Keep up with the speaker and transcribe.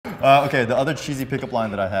Okay, the other cheesy pickup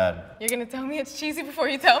line that I had. You're gonna tell me it's cheesy before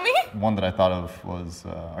you tell me? One that I thought of was,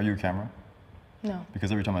 are you a camera? No.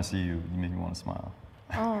 Because every time I see you, you make me want to smile.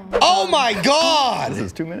 Oh my God! This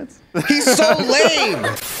is 2 minutes? He's so lame!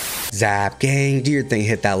 Zap gang, do your thing,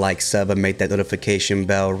 hit that like sub and make that notification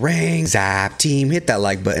bell ring. Zap team, hit that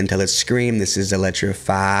like button till it scream. This is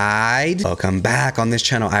Electrified. Welcome back. On this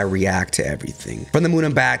channel, I react to everything. From the moon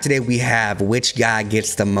and back, today we have which guy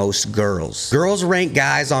gets the most girls. Girls rank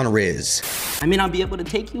guys on Rizz. I mean, I'll be able to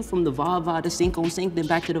take you from the va-va to sync on sync, then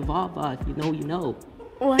back to the va-va. If you know, you know.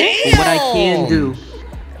 What? But what I can do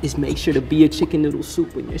is make sure to be a chicken noodle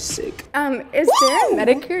soup when you're sick. Is there a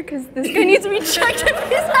Medicare? Because this guy needs to be checked if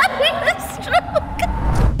he's having a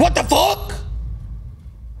stroke. What the fuck?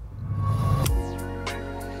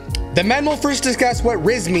 The men will first discuss what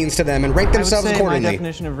Rizz means to them and rank themselves accordingly. My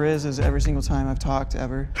definition of Rizz is every single time I've talked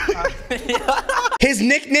ever. His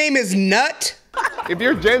nickname is Nut. If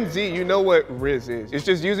you're Gen Z, you know what Rizz is. It's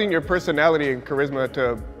just using your personality and charisma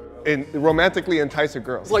to romantically entice a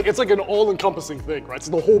girl. It's like an all-encompassing thing, right? It's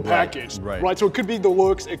the whole package, right? So it could be the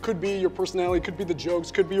looks, it could be your personality, it could be the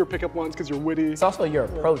jokes, could be your pickup lines because you're witty. It's also your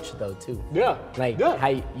approach, though, too. Yeah. How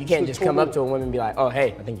you can't just come up to a woman and be like, oh,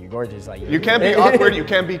 hey, I think you're gorgeous. Like, you can't be awkward, you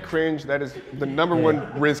can't be cringe. That is the number one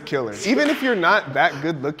Rizz killer. Even if you're not that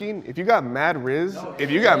good looking, if you got mad Rizz,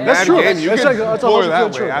 if you got mad game, you can explore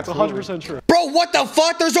that way. That's 100% true. Bro, what the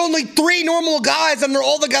fuck? There's only 3 normal guys and they're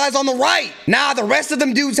all the guys on the right. Nah, the rest of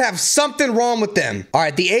them dudes have something wrong with them. All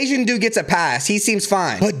right, the Asian dude gets a pass. He seems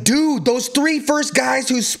fine. But dude, those 3 first guys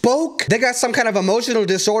who spoke, they got some kind of emotional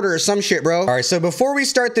disorder or some shit, bro. All right, so before we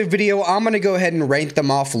start the video, I'm gonna go ahead and rank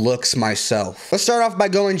them off looks myself. Let's start off by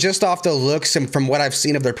going just off the looks and from what I've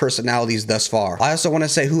seen of their personalities thus far. I also want to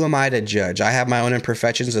say, who am I to judge? I have my own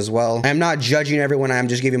imperfections as well. I'm not judging everyone. I'm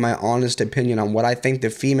just giving my honest opinion on what I think the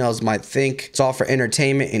females might think. It's all for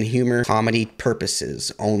entertainment and humor, comedy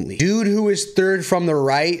purposes only. Dude who is 3rd from the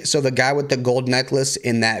right, so the guy with the gold necklace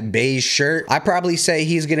in that beige shirt, I probably say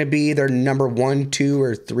he's gonna be either number 1, 2,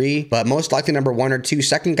 or 3, but most likely number 1 or 2.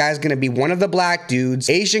 Second guy's gonna be one of the black dudes.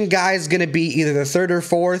 Asian guy's gonna be either the 3rd or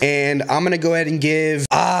 4th, and I'm gonna go ahead and give,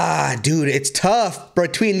 dude, it's tough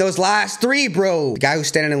between those last 3, bro. The guy who's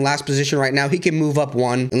standing in last position right now, he can move up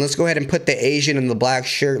 1, and let's go ahead and put the Asian in the black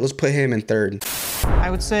shirt. Let's put him in 3rd. I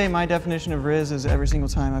would say my definition of Rizz is every single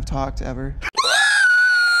time I've talked ever.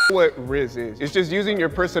 What Rizz is. It's just using your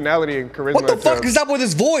personality and charisma. What the fuck is up with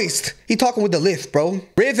his voice? He talking with the lift, bro.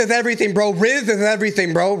 Rizz is everything, bro. Rizz is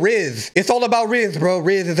everything, bro. Rizz. It's all about Rizz, bro.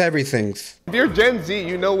 Rizz is everything. If you're Gen Z,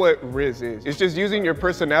 you know what Rizz is. It's just using your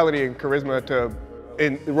personality and charisma to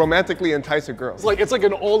romantically entice a girl. It's like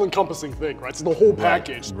an all-encompassing thing, right? It's the whole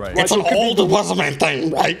package. Right. It's an all-encompassing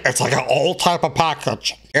thing, right? It's like an all type of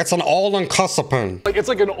package. It's an all-encompassing. It's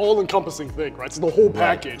like an all-encompassing thing, right? It's the whole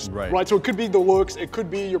package, right? So it could be the looks, it could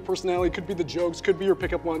be your personality, it could be the jokes, could be your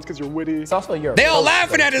pickup lines because you're witty. It's also your They all approach,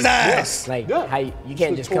 laughing though. at his ass. How you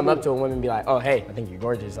can't just come up to a woman and be like, oh, hey, I think you're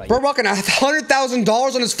gorgeous. Like, bro, rocking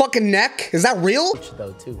 $100,000 on his fucking neck? Is that real?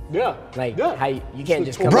 Though, too. Yeah. How you can't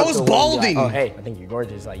just come up bro's to a woman balding. and be like, oh, hey, I think you're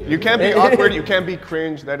gorgeous. Like, you can't be awkward, you can't be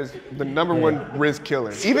cringe. That is the number one Rizz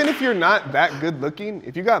killer. Even if you're not that good looking,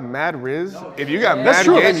 if you got mad Rizz, if you got mad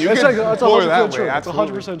game, you can explore that way. That's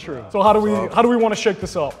 100% true. So how do we want to shake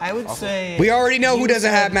this up? I would say we already know who doesn't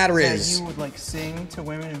have mad Rizz. You would like sing to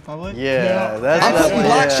women in public. Yeah, I'm putting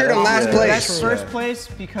black shirt in last place. That's first place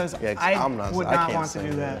because I would not want to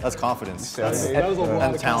do that. That's confidence. That was a lot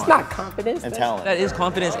and of talent. it's not confidence. And talent. That is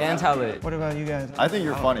confidence and talent. What about you guys? I think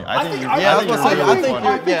you're funny. I think you're higher?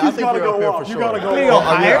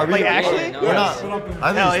 Like actually? We're not.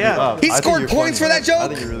 Hell yeah. He scored points for that joke? I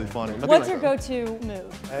think you're really funny. What's your go-to move?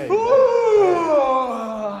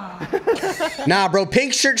 Nah, bro,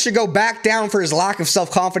 pink shirt should go back down for his lack of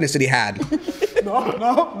self-confidence that he had.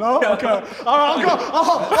 No? Okay. I'll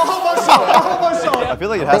hold myself. I feel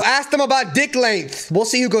like it has Bro, ask them about dick length. We'll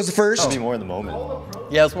see who goes first. to be more in the moment.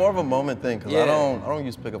 Yeah, it's more of a moment thing because I don't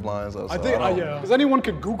use pickup lines. So I think because anyone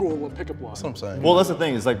could Google a pickup line. That's what I'm saying. Well, that's the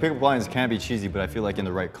thing. It's like pickup lines can be cheesy, but I feel like in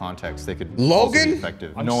the right context, they could Logan? also be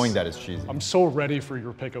effective, knowing that it's cheesy. I'm so ready for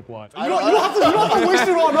your pickup line. You don't have to waste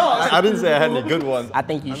it on us. I didn't say I had any good ones. I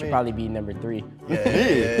think you should probably be number 3.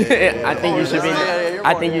 Yeah. I think you should be.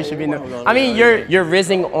 I think you should be. I mean, you're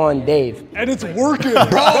rizzing on Dave. And it's working. Bro,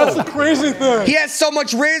 that's the crazy thing. He has so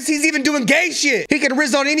much Rizz, he's even doing gay shit. He can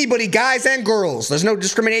Rizz on anybody, guys and girls. There's no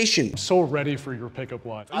discrimination. I'm so ready for your pickup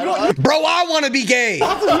line. Bro, I want to be gay. You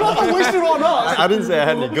don't have to waste it on us. I didn't say I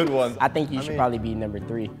had any good ones. I think you should probably be number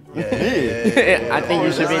 3. I think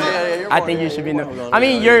you should be. I think you should be. I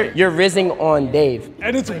mean, you're rizzing on Dave.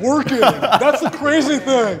 And it's working. That's the crazy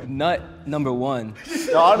thing. Nut number one.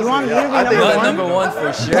 You want me to be Nut number one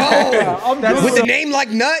for sure. Bro, with a name like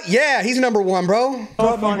Nut, yeah, he's number one, bro.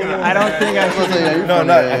 So funny. I don't think I should. No,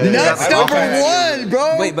 Nut's number one,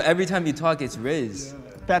 bro. Wait, but every time you talk, it's Rizz.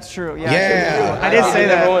 That's true. Yeah. Yeah. I did say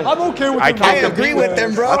that. I'm okay with it. I agree with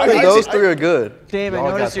them, bro. I think those three are good. Dave, I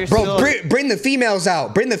noticed you're Bro, still. bring the females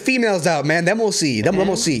out. Bring the females out, man. Then we'll see. Then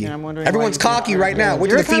we'll see. Yeah, I'm wondering Everyone's why you- cocky right now. Wait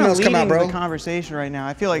till You're the females kind come of out, bro. the conversation right now.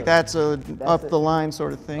 I feel like that's a up the line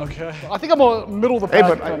sort of thing. Okay. I think I'm a middle of the Hey,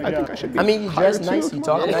 pack. but I think I should be. I mean, you dress nice, you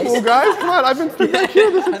talk nice. Cool guys, come on! I've been stuck back here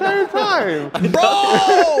this entire time.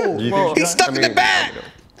 Bro! He's stuck in the back.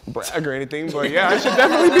 Brag or anything, but yeah, I should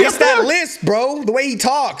definitely be. It's that list, bro. The way he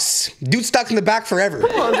talks. Dude stuck in the back forever.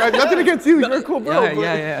 Come on, guys, nothing against you. You're a cool bro.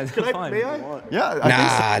 Yeah. Can I, may I? Yeah, I think so.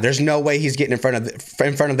 Nah, there's no way he's getting in front of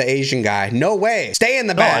the Asian guy. No way. Stay in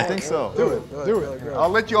the No, I back. think so. Do it. I'll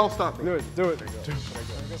let you all stop me. Do it.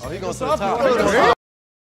 Oh, he goes to the top.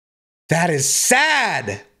 That is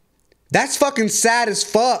sad. That's fucking sad as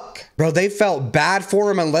fuck. Bro, they felt bad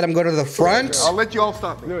for him and let him go to the front. I'll let you all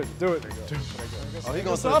stop me. Do it. Oh, he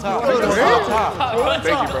goes to the top.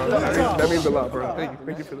 Thank you, bro. That means a lot, bro.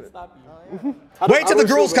 Thank you for that. Wait till the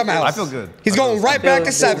girls come out. I feel good. He's going right back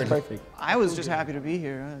to 7. Perfect. I was just happy to be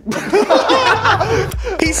here.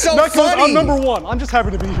 He's so Next one, funny. I'm number one. I'm just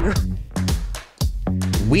happy to be here.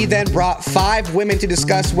 We then brought 5 women to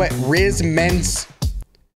discuss what Rizz men's...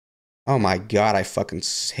 Oh my God, I fucking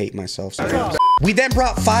hate myself. Sorry. We then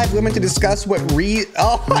brought 5 women to discuss what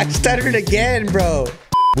Oh, I stuttered again, bro.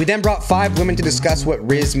 We then brought 5 women to discuss what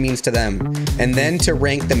Rizz means to them, and then to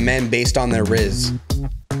rank the men based on their Rizz.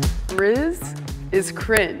 Rizz is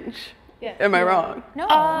cringe. Yeah. Am I wrong? No.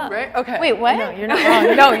 Right? Okay. Wait, what? No, you're not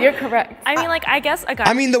wrong. No, you're correct. I mean, like, I guess a guy.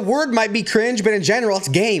 I mean, the word might be cringe, but in general, it's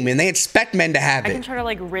game, and they expect men to have I can it. try to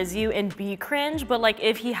like rizz you and be cringe, but like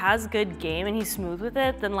if he has good game and he's smooth with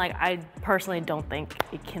it, then like I personally don't think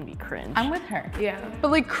it can be cringe. I'm with her. Yeah.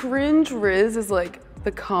 But like cringe Rizz is like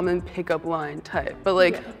the common pickup line type. But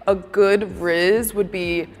like a good Rizz would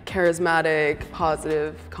be charismatic,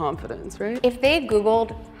 positive, confidence, right? If they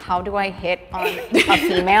Googled, how do I hit on a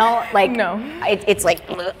female? Like, No. It's like,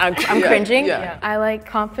 I'm cringing. Yeah. I like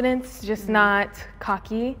confidence, just not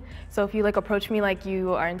cocky. So if you like approach me like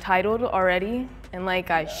you are entitled already and like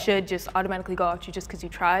I should just automatically go after you just because you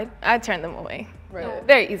tried, I'd turn them away. Right.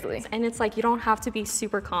 Very easily. And it's like you don't have to be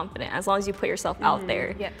super confident as long as you put yourself out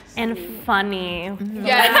there. Yes. And funny.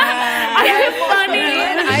 Yeah.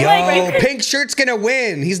 Yo, pink shirt's gonna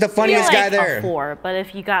win. He's the funniest guy there. A 4, but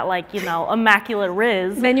if you got like, you know, immaculate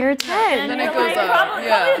Rizz, Then you're a 10. Then it goes up. probably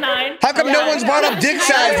a 9. How come no one's brought up dick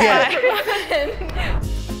size yet?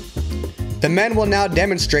 The men will now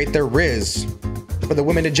demonstrate their Rizz for the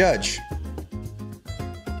women to judge.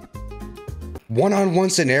 One-on-one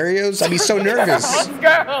scenarios? I'd be so nervous.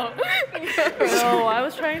 No, I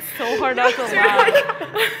was trying so hard not to laugh.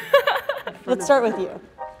 Let's start with you.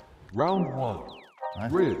 Round 1.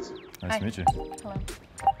 Rizz. Nice to meet you. Hello.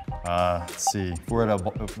 Let's see. We're at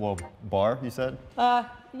a bar, you said?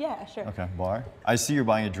 Yeah, sure. Okay, bar. I see you're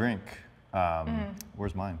buying a drink.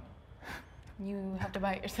 Where's mine? You have to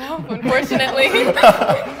buy it yourself, unfortunately.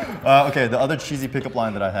 Okay, the other cheesy pickup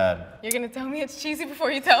line that I had, You're gonna tell me it's cheesy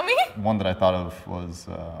before you tell me? one that I thought of was,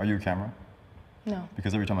 are you a camera? No.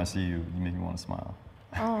 Because every time I see you, you make me want to smile.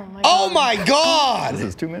 Oh my Oh my God! This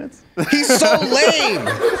is 2 minutes? He's so lame.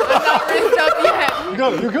 I'm not rizzed up yet.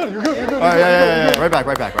 You're good. All right, yeah. Right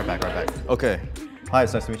back. Okay. Hi,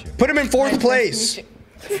 it's nice to meet you. Put him in 4th place.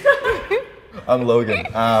 I'm Logan.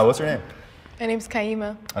 What's your name? My name's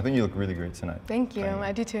Kaima. I think you look really great tonight. Thank you.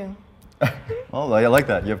 I do too. Oh, I like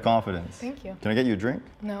that. You have confidence. Thank you. Can I get you a drink?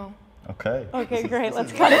 No. Okay. Okay, great.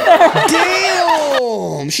 Let's cut it there.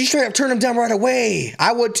 Damn! She straight up turned him down right away.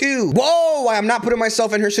 I would too. Whoa! I'm not putting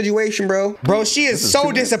myself in her situation, bro. Bro, she is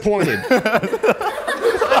so disappointed. I'm not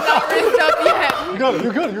rizzed up yet.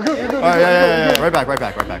 You're good. All right, yeah. Right back.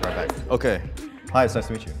 Okay. Hi, it's nice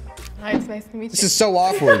to meet you. Hi, it's nice to meet you. This is so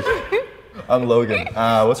awkward. I'm Logan.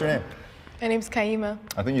 What's your name? My name's Kaima.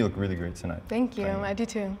 I think you look really great tonight. Thank you. I do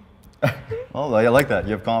too. Oh, I like that.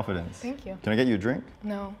 You have confidence. Thank you. Can I get you a drink?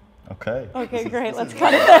 No. Okay. Okay, great. Let's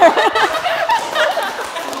cut it there.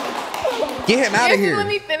 Get him out of here. Let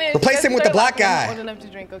me finish. Replace him with the black I'm guy. old enough to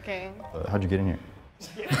drink, okay? How'd you get in here?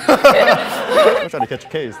 I'm trying to catch a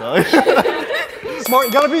case, though. Smart.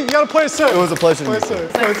 You gotta play it safe. It was a pleasure to Play meet you.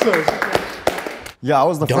 it safe. Yeah, I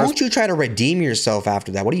was the first. Don't you try to redeem yourself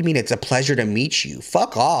after that. What do you mean it's a pleasure to meet you?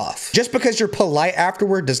 Fuck off. Just because you're polite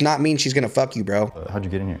afterward does not mean she's gonna fuck you, bro. How'd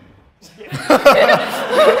you get in here?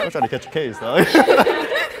 I'm trying to catch a case, dog.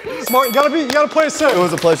 Smart, you gotta play it safe. It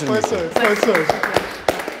was a pleasure to meet you. Play it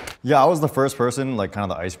safe. Yeah, I was the first person, like kind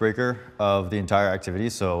of the icebreaker of the entire activity,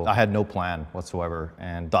 so I had no plan whatsoever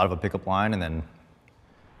and thought of a pickup line and then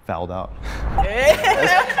fouled out.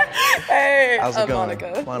 Hey, How's it going?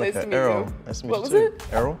 Monica. Nice to meet Errol. you. Nice to meet What you was too. it?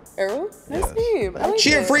 Errol? Errol? Nice to meet you. I like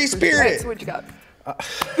She a it. free spirit. Alright, so what you got?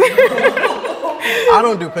 I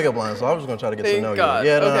don't do pickup lines, so I was just gonna try to get to Thank know God.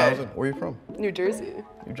 you. Yeah, no, Okay. where you from? New Jersey.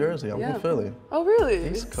 New Jersey. I'm Yeah. from Philly. Oh, really?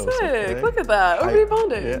 East Coast. Sick. Okay. Look at that. Over your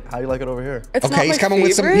bonding. Yeah. How you like it over here? It's Okay, not he's my coming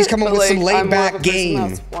with some. He's favorite, coming but, with some like, I'm laid more of back a person game.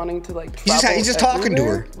 that's wanting to like He's just talking to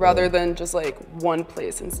everywhere her. rather than just like one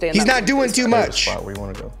place and stay in He's that not one doing place too forever. much. Spot where you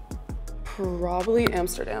want to go? Probably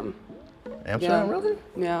Amsterdam. Amsterdam, Yeah. really?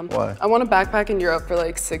 Yeah. Why? I want to backpack in Europe for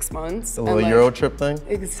like 6 months. The and, little like, Euro trip thing?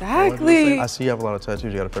 Exactly. I see you have a lot of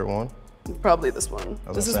tattoos. You got a favorite one? Probably this one.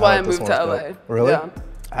 I was This gonna is say, why how I like this moved to one's LA. dope. Really? Yeah.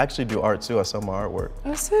 I actually do art too. I sell my artwork.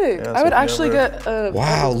 Oh, sick. Yeah, I so would if you actually ever- get a.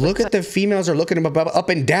 Wow, look at the females are looking him up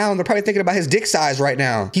and down. They're probably thinking about his dick size right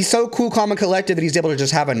now. He's so cool, calm, and collected that he's able to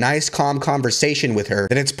just have a nice, calm conversation with her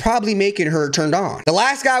that it's probably making her turned on. The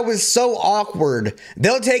last guy was so awkward.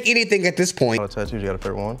 They'll take anything at this point. A lot of tattoos. You got a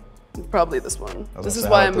favorite one? Probably this one. I was This gonna is say,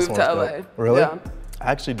 why how I like this moved to one's LA. dope. Really? Yeah.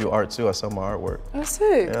 I actually do art too. I sell my artwork. Oh,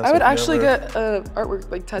 sick. Yeah, so I would if you actually ever- get artwork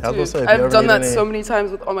like gonna tattoos. say, if you ever I've done need that any- so many times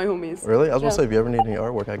with all my homies. Really? I was gonna Yeah. say, if you ever need any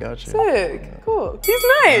artwork, I got you. Sick. Cool. He's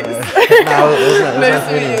nice. Nice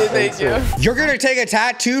to meet you. Thank you. You're gonna take a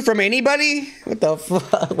tattoo from anybody? What the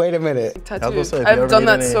fuck? Wait a minute. Tattoos. I've done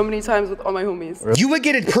that so many times with all my homies. You would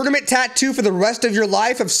get a permanent tattoo for the rest of your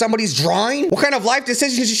life of somebody's drawing? What kind of life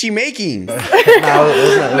decisions is she making? Nice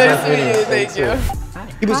to meet you. Thank you.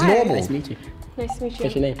 He was Hi. normal. Nice to meet you. Nice to meet you.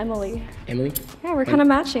 What's your name? Emily. Emily? Yeah, we're kind of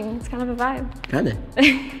matching. It's kind of a vibe. Kinda.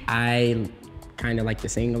 I kinda like to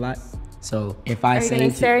sing a lot. So if I Are you sang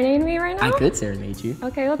gonna serenade me right now? I could serenade you.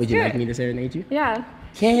 Okay, let's Would you do like it. me to serenade you? Yeah.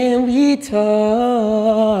 Can we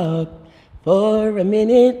talk for a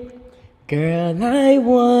minute? Girl, I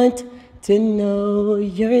want to know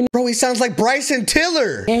your name. Bro, he sounds like Bryson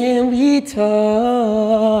Tiller. Can we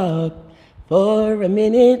talk for a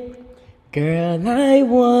minute? Girl, I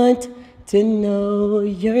want to know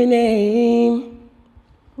your name.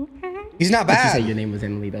 He's not But you bad. said your name was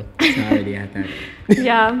Emily though, so I already had that.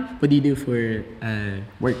 Yeah. What do you do for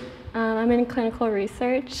work? I'm in clinical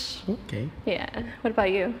research. Okay. Yeah. What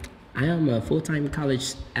about you? I am a full-time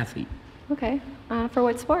college athlete. Okay. For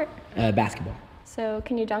what sport? Basketball. So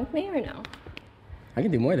can you dunk me or no? I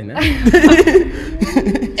can do more than that.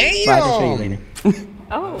 Hey, But I can show you later.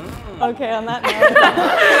 Oh. Okay. On that note.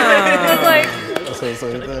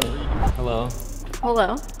 Hello.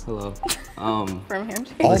 Hello. Hello. From him.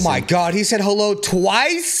 Oh my God, he said hello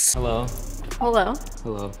twice? Hello. Hello.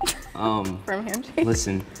 Hello. From him.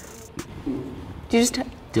 Listen. Did you just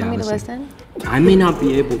tell me to listen. listen? I may not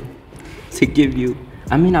be able to give you,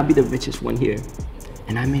 I may not be the richest one here,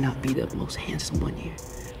 and I may not be the most handsome one here.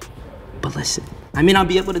 But listen, I may not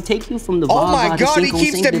be able to take you from the Oh Vava my to God, he Cinco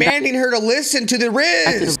keeps Sing to demanding her to listen to the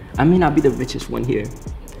Rizz. I may not be the richest one here,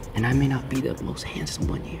 and I may not be the most handsome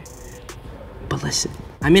one here. But listen,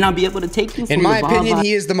 I may not be able to take you from In my the opinion, Vava.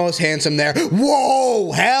 he is the most handsome there.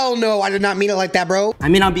 Whoa, hell no, I did not mean it like that, bro. I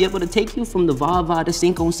may not be able to take you from the Vava to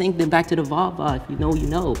Cinco Sing, then back to the Vava. If you know, you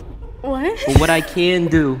know. What? But what I can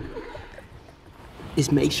do is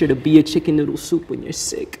make sure to be a chicken noodle soup when you're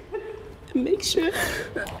sick. And make sure,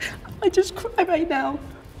 I just cry right now.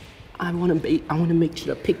 I wanna make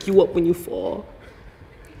sure to pick you up when you fall.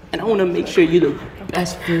 And I wanna make sure you're the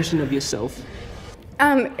best version of yourself.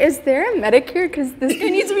 Is there a Medicare? Because this guy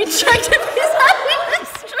needs to be checked if he's having a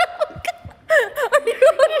stroke. Are you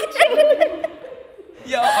okay?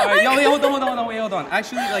 Yo, alright, yo, hold on.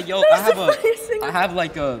 Actually, like, yo, I have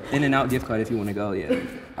like a In-N-Out gift card if you want to go. Yeah,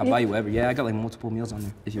 I'll buy you whatever. Yeah, I got like multiple meals on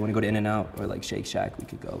there. If you want to go to In-N-Out or like Shake Shack, we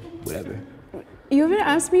could go. Whatever. You haven't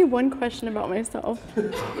asked me one question about myself.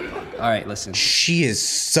 All right, listen. She is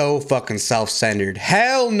so fucking self-centered.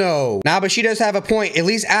 Hell no. Nah, but she does have a point. At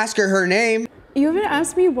least ask her her name. You haven't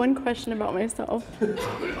asked me one question about myself. All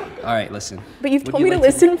right, listen. But you've Would told you me to like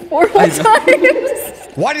listen 4 whole times.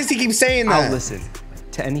 Why does he keep saying that? I'll listen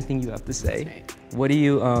to anything you have to say. What do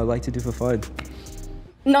you like to do for fun?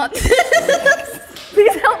 Not this.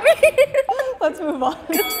 Please help me. Let's move on.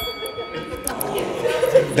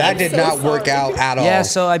 That did not work out at all. Yeah,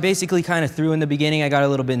 so I basically kind of threw in the beginning. I got a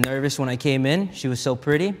little bit nervous when I came in. She was so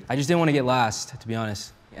pretty. I just didn't want to get last, to be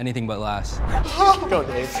honest. Anything but last. Go,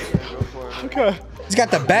 Dave. Okay. He's got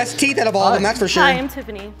the best teeth out of all of them, that's for sure. Hi, I'm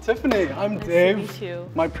Tiffany. Tiffany, I'm Nice Dave. to meet you.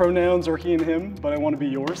 My pronouns are he and him, but I want to be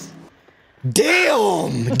yours.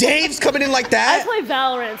 Damn! Dave's coming in like I that? play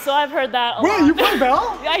Valorant, so I've heard that a lot. Wait, you play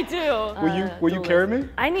Val? I do. Will you carry me?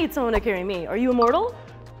 I need someone to carry me. Are you immortal?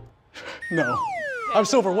 No. I'm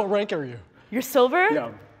silver. What rank are you? You're silver? Yeah.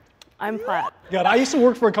 I'm plat. God, I used to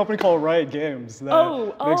work for a company called Riot Games that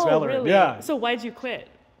makes Valorant. Really? Yeah. So why'd you quit?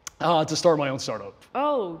 To start my own startup.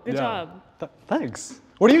 Oh, good job. Thanks.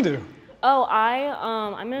 What do you do? Oh,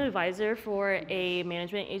 I'm an advisor for a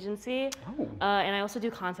management agency, and I also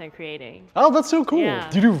do content creating. Oh, that's so cool. Yeah.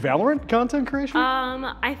 Do you do Valorant content creation?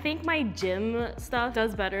 I think my gym stuff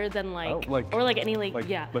does better than any lifting?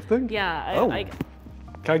 Yeah.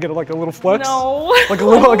 Can I get like a little flex? No. Like a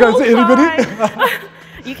little, like an itty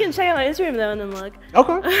bitty? You can check out my Instagram though and then look.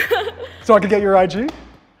 Okay. So I could get your IG?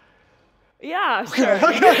 Yeah, sure.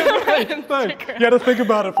 Okay. Thanks. You had to think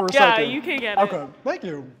about it for a second. Yeah, you can get it. Okay, thank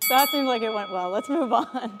you. So that seems like it went well. Let's move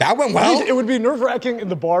on. That went well? It would be nerve-wracking in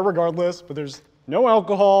the bar regardless, but there's no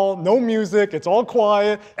alcohol, no music, it's all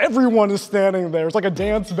quiet. Everyone is standing there. It's like a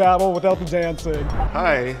dance battle without the dancing.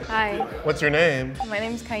 Hi. Hi. What's your name? My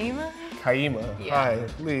name's Kaima. Kaima. Yeah. Hi,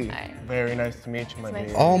 Lee. Hi. Very nice to meet you, my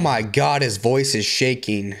dear. Oh my God, his voice is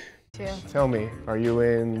shaking. Yeah. Tell me, are you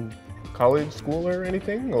in college, school, or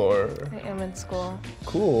anything, or? I am in school.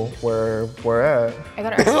 Cool. Where at? I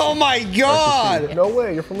got an Oh my God! No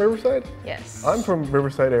way. You're from Riverside? Yes. I'm from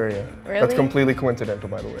Riverside area. Really? That's completely coincidental,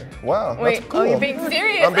 by the way. Wow. Wait, That's cool. oh, you're being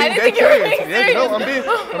serious? I'm being I didn't think you were being serious. serious. No, Oh I'm my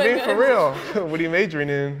being for goodness. real. What are you majoring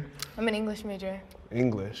in? I'm an English major.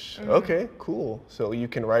 English. Mhm. Okay, cool. So you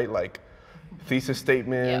can write like thesis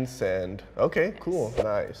statements and okay, cool,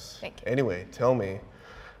 nice. Thank you. Anyway, tell me,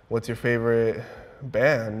 what's your favorite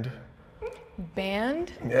band?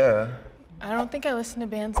 Band? Yeah. I don't think I listen to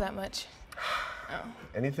bands that much. Oh.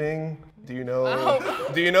 Anything? Do you know?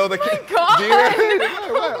 Oh. Do you know the? Oh my God. Do you,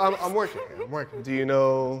 I'm working. I'm working. Do you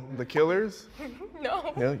know the Killers?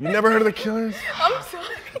 No. No. You never heard of the Killers? I'm sorry.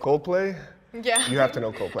 Coldplay? Yeah. You have to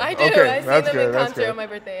know Coldplay. I do. Okay, I see that's them good. in That's concert good. on my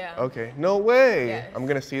birthday. Yeah. Okay. No way. Yes. I'm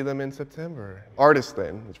gonna see them in September. Artist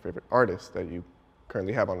then? What's your favorite artist that you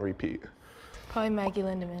currently have on repeat? Probably Maggie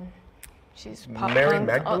Lindemann. She's pop Mary punk.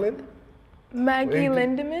 Magdalene? Maggie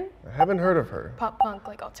Lindemann? I haven't heard of her. Pop punk,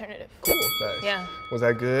 like alternative. Cool. Nice. Yeah. Was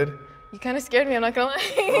that good? You kind of scared me. I'm not gonna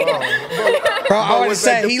lie. Bro, I would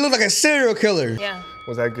say he looked like a serial killer. Yeah.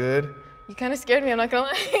 Was that good? You kind of scared me. I'm not gonna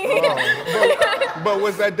lie. But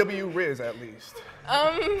was that W Rizz at least?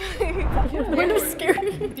 You're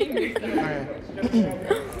scary.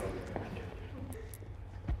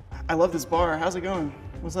 I love this bar. How's it going?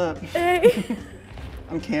 What's up? Hey.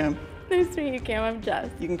 I'm Cam. Nice to meet you, Cam. I'm Jess.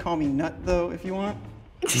 You can call me Nut though if you want.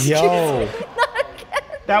 Yo.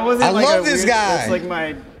 That wasn't I like love a this weird, guy. It's like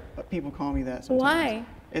my people call me that sometimes. Why?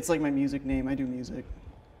 It's like my music name. I do music.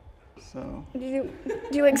 So. Do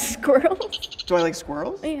you like squirrels? Do I like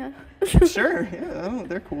squirrels? Yeah. Sure. Yeah.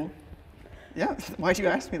 They're cool. Yeah. Why'd you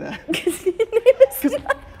ask me that?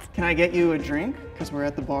 Can I get you a drink? Because we're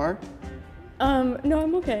at the bar. No,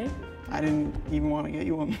 I'm okay. I didn't even want to get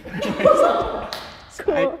you one.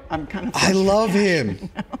 Cool. I'm kind of. I love him.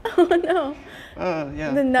 Oh no.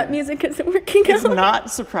 Yeah. The nut music isn't working It's out. not,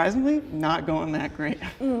 surprisingly, not going that great.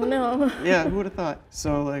 Oh no. Yeah, who would have thought?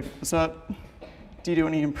 So, like, what's up? Do you do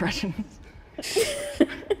any impressions?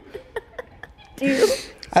 Do you?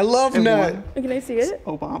 I love Nut. Can I see it?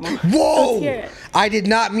 Obama. Whoa! Let's hear it. I did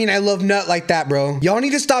not mean I love Nut like that, bro. Y'all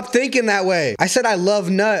need to stop thinking that way. I said I love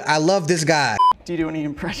Nut. I love this guy. Do you do any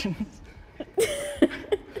impressions?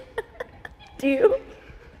 Do you?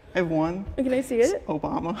 I have one. Can I see it?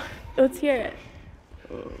 Obama. Let's hear it.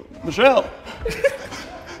 Michelle.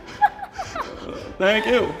 Thank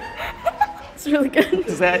you. It's really good.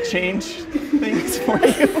 Does that change things for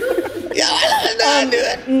you? Yeah, I do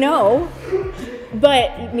it. No,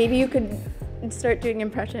 but maybe you could start doing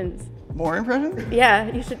impressions. More impressions?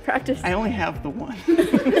 Yeah, you should practice. I only have the one.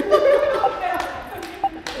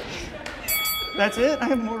 That's it? I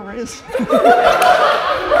have more Rizz.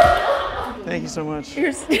 Thank you so much.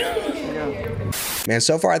 You're Man,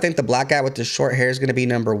 so far I think the black guy with the short hair is gonna be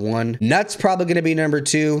 #1. Nut's probably gonna be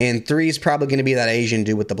 #2, and 3 is probably gonna be that Asian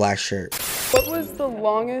dude with the black shirt. What was the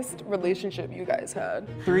longest relationship you guys had?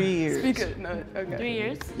 3 years. Speak it. No, okay. 3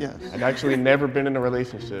 years? Yes. I've actually never been in a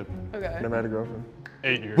relationship. Okay. Never had a girlfriend.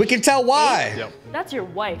 8 years. We can tell why. Yep. That's your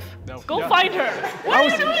wife. No. Go Yeah. find her. What are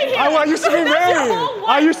you doing here? I used to be That's your married. whole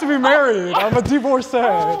I wife. used to be married. I'm a divorcee.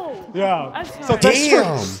 Yeah. I'm So sorry. thanks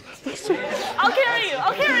for- I'll carry you.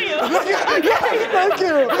 I'll carry you. Thank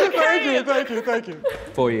you. Thank you. Thank you.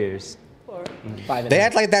 4 years. They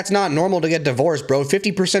act like that's not normal to get divorced, bro.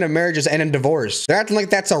 50% of marriages end in divorce. They're acting like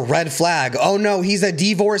that's a red flag. Oh no, he's a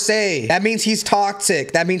divorcee. That means he's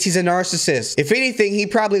toxic. That means he's a narcissist. If anything, he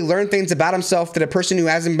probably learned things about himself that a person who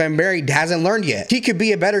hasn't been married hasn't learned yet. He could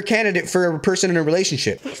be a better candidate for a person in a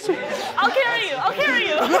relationship. I'll carry you. I'll carry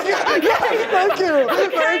you.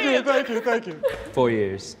 Thank you. 4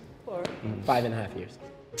 years. 5.5 years.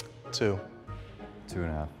 2.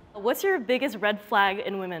 2.5. What's your biggest red flag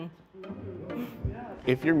in women?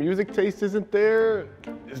 If your music taste isn't there,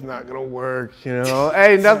 it's not gonna work, you know?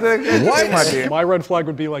 Hey, nothing. What? My red flag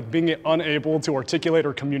would be like being unable to articulate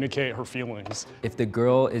or communicate her feelings. If the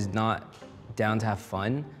girl is not down to have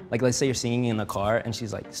fun, like let's say you're singing in the car and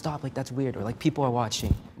she's like, stop, like that's weird, or like people are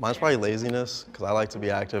watching. Mine's probably laziness, because I like to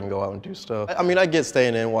be active and go out and do stuff. I mean, I get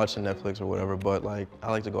staying in, watching Netflix or whatever, but like,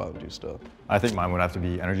 I like to go out and do stuff. I think mine would have to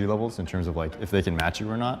be energy levels in terms of like if they can match you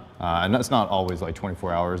or not. And that's not always like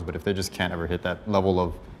 24 hours, but if they just can't ever hit that level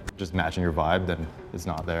of just matching your vibe, then it's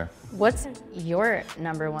not there. What's your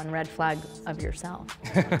 #1 red flag of yourself?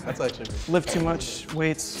 That's actually Lift too much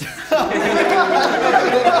weights.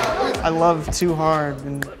 I love too hard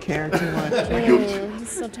and care too much.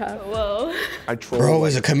 So tough. Whoa. I troll. Bro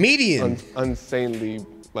is a comedian. Insanely,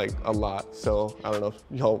 like a lot. So I don't know if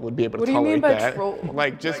y'all would be able to What do you mean tolerate by that. troll?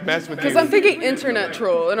 Like just mess with you. Because I'm thinking internet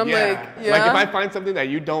troll, and I'm like, yeah. Like if I find something that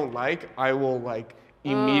you don't like, I will like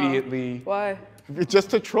immediately. Why? Just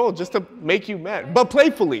to troll, just to make you mad, but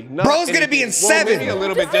playfully. Not Bro's gonna be in anything. 7. Well, maybe a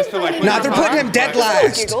little bit just to like. Nah, they're putting him dead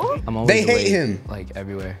last. I'm always They hate late, him. like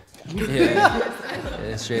everywhere.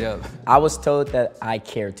 Yeah, straight up. I was told that I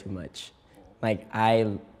care too much. Like, I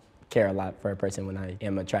care a lot for a person when I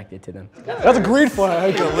am attracted to them. That's a green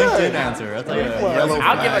flag. That's a LinkedIn answer. That's like a yellow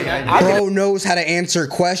flag. Bro knows how to answer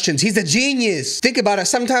questions. He's a genius. Think about it.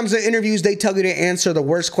 Sometimes in interviews, they tell you to answer the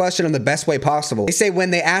worst question in the best way possible. They say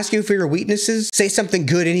when they ask you for your weaknesses, say something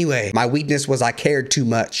good anyway. My weakness was I cared too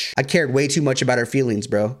much. I cared way too much about her feelings,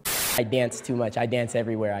 bro. I dance too much. I dance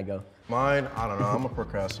everywhere I go. Mine, I don't know, I'm a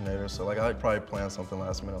procrastinator, so like I'd probably plan something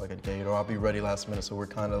last minute, like a date, or I'll be ready last minute, so we're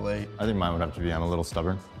kind of late. I think mine would have to be I'm a little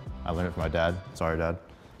stubborn. I learned it from my dad. Sorry, Dad.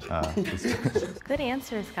 Good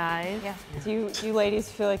answers, guys. Yeah. Do you ladies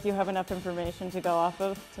feel like you have enough information to go off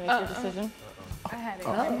of to make your decision? I had it.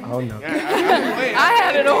 Oh no. I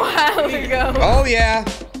had it a while ago. Oh yeah.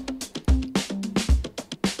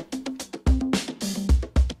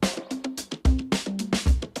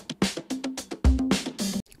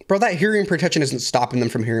 Bro, that hearing protection isn't stopping them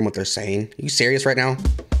from hearing what they're saying. Are you serious right now?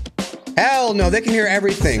 Hell no, they can hear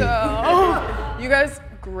everything. So, you guys,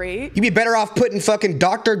 great. You'd be better off putting fucking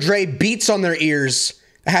Dr. Dre beats on their ears.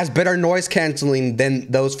 It has better noise canceling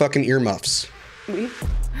than those fucking earmuffs. Lee?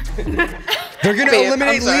 They're gonna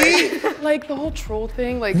eliminate Lee? Like the whole troll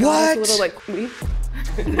thing, like What? a little like Lee.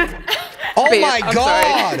 Oh Babe, my I'm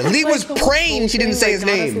God. sorry. Lee Like, was the whole praying troll she didn't thing, say like, his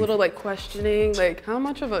got us name. a little like questioning, like how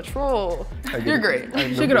much of a troll? You're great.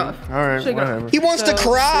 Shake it off. All right, Shake it whatever. off. He wants to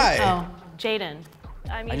cry. Oh, Jaden.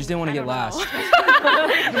 I just didn't want to get last.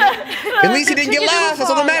 At least he didn't get last. That's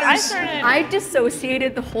all that matters. I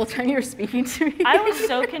dissociated the whole time you were speaking to me. I was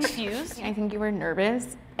so confused. I think you were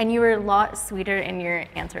nervous, and you were a lot sweeter in your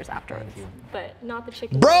answers afterwards. But not the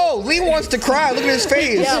chicken. Bro, Lee wants to cry. Look at his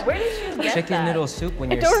face. Yeah, where did you get Chicken that? noodle soup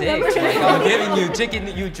when I you're don't sick. remember. Like I'm giving you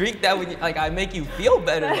chicken, you drink that when you, like I make you feel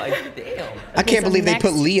better. Like damn. I can't believe they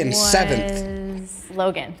put next Lee in was 7th.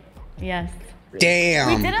 Logan. Yes.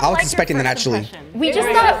 Damn. I was expecting that actually. We just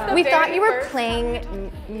Yeah. thought we The thought very you were first playing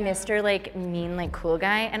Mr. like mean like cool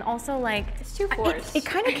guy, and also like It's too forced. it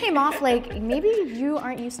kind of came off like maybe you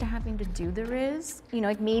aren't used to having to do the Rizz. You know,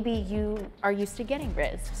 like maybe you are used to getting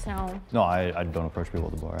Rizz. So No, I don't approach people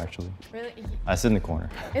at the bar, actually. Really? I sit in the corner.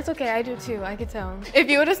 It's okay, I do too, I could tell. If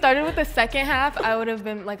you would have started with the second half, I would have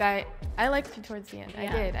been like, I liked you towards the end. I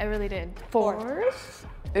did, I really did. 4th,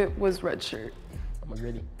 it was red shirt. I'm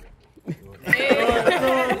ready.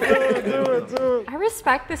 I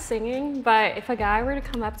respect the singing, but if a guy were to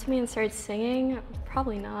come up to me and start singing,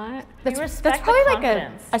 probably not. that's probably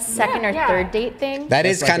like a second or third date thing. That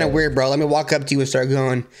is kind of weird, bro. Let me walk up to you and start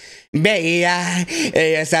going, Bella,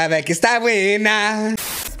 ella sabe que está buena.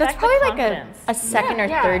 That's probably like a second or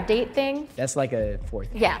third date thing. That's like a 4th.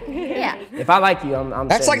 Yeah, yeah. If I like you, I'm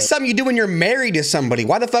That's saying like it. something you do when you're married to somebody.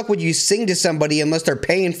 Why the fuck would you sing to somebody unless they're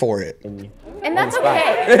paying for it? And that's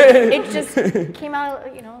okay. It just came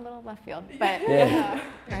out, you know, a little left field. But Yeah.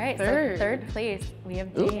 all right, so third place, we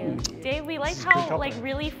have Dave. Dave, we liked how like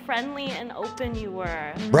really friendly and open you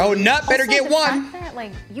were. Bro, Nut better Also, get the one. fact that,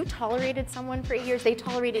 like, you tolerated someone for 8 years, they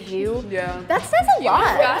tolerated you. Yeah. That says a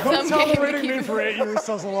lot. Them tolerating me for 8 years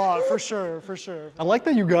says a lot, for sure, for sure. I like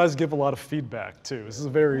that you guys give a lot of feedback too. This is a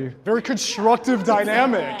very, very constructive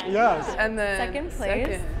dynamic. Yes. And then Second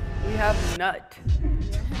place. we have Nut.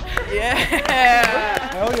 Yeah.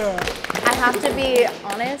 Hell yeah. I have to be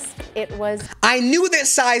honest, it was. I knew that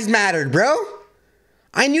size mattered, bro.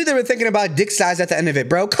 I knew they were thinking about dick size at the end of it,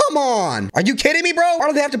 bro. Come on. Are you kidding me, bro? Why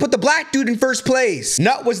do they have to put the black dude in first place?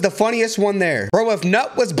 Nut was the funniest one there. Bro, if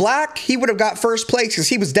Nut was black, he would have got first place because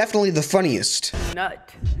he was definitely the funniest.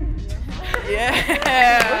 Nut. Yeah.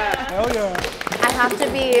 Hell yeah. I have to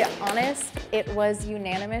be honest, it was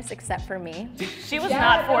unanimous except for me. She was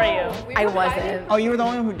not for you. I wasn't. Oh, you were the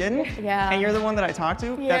only one who didn't? Yeah. And you're the one that I talked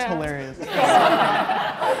to? That's hilarious.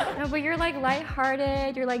 No, but you're like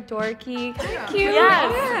lighthearted, you're like dorky, kind of cute.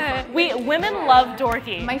 Yes. Women love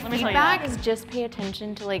dorky. My Let me tell you feedback that. is just pay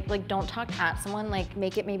attention to like don't talk at someone, like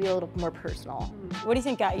make it maybe a little more personal. What do you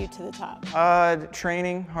think got you to the top?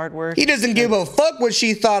 Training, hard work. He doesn't give a fuck what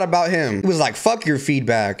she thought about him. He was like, fuck your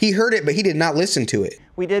feedback. He heard it, but he did not listen to it.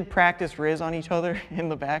 We did practice Rizz on each other in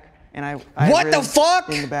the back. And I What the Rizz fuck?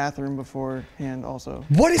 in the bathroom beforehand also.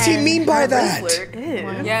 What does he mean by that?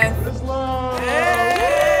 Yes.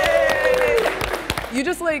 You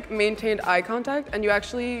just like maintained eye contact and you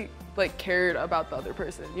actually like cared about the other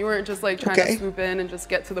person. You weren't just like trying to swoop in and just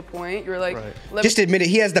get to the point. You were like, let Just admit it,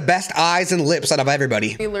 he has the best eyes and lips out of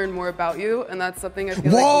everybody. me learn more about you, and that's something I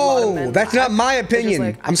feel like a lot of men Whoa, that's lack. not my They're just opinion.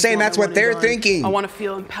 like, I I'm just saying want that's my what one they're and done. thinking. I want to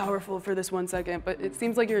feel powerful for this 1 second, but it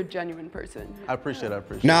seems like you're a genuine person. I appreciate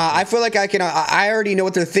it. Nah, I feel like I already know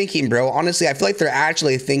what they're thinking, bro. Honestly, I feel like they're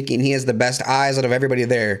actually thinking he has the best eyes out of everybody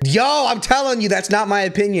there. Yo, I'm telling you, that's not my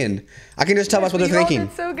opinion. I can just tell that's what they're You all thinking.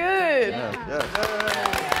 did so good.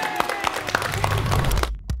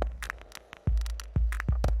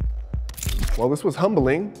 Well, this was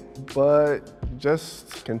humbling, but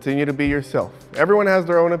just continue to be yourself. Everyone has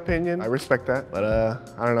their own opinion. I respect that, but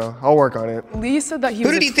I don't know. I'll work on it. Lee said that he Who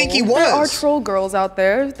was did a he think troll. he There are was? troll girls out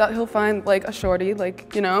there that he'll find like a shorty,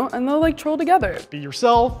 like, you know, and they'll like troll together. Be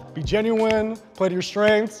yourself, be genuine, play to your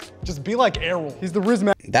strengths. Just be like Errol. He's the Rizz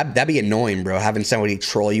man. That'd be annoying, bro, having somebody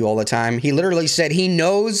troll you all the time. He literally said he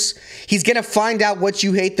knows he's gonna find out what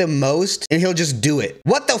you hate the most and he'll just do it.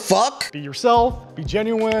 What the fuck? Be yourself, be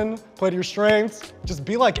genuine, play to your strengths. Just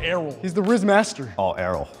be like Errol. He's the Rizz master. Oh,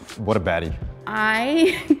 Errol. What a baddie.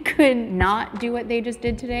 I could not do what they just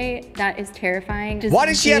did today. That is terrifying. Just Why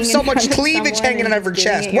does she have being so in much front of cleavage someone hanging out and of her giving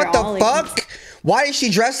chest? it your What the all, like, fuck? Why is she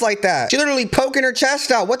dressed like that? She's literally poking her chest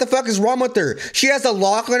out. What the fuck is wrong with her? She has a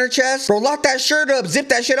lock on her chest? Bro, lock that shirt up. Zip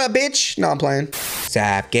that shit up, bitch. No, I'm playing.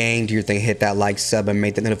 Zap gang, do your thing. Hit that like, sub, and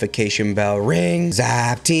make the notification bell ring.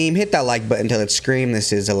 Zap team, hit that like button till it scream.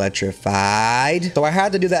 This is Electrified. So I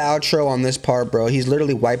had to do the outro on this part, bro. He's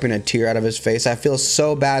literally wiping a tear out of his face. I feel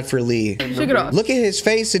so bad for Lee. Shake it off. Look at his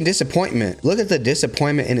face in disappointment. Look at the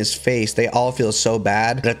disappointment in his face. They all feel so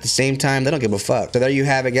bad, but at the same time, they don't give a fuck. So there you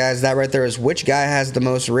have it, guys. That right there is which guy has the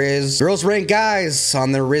most Rizz. Girls rank guys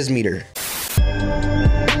on their Rizz meter.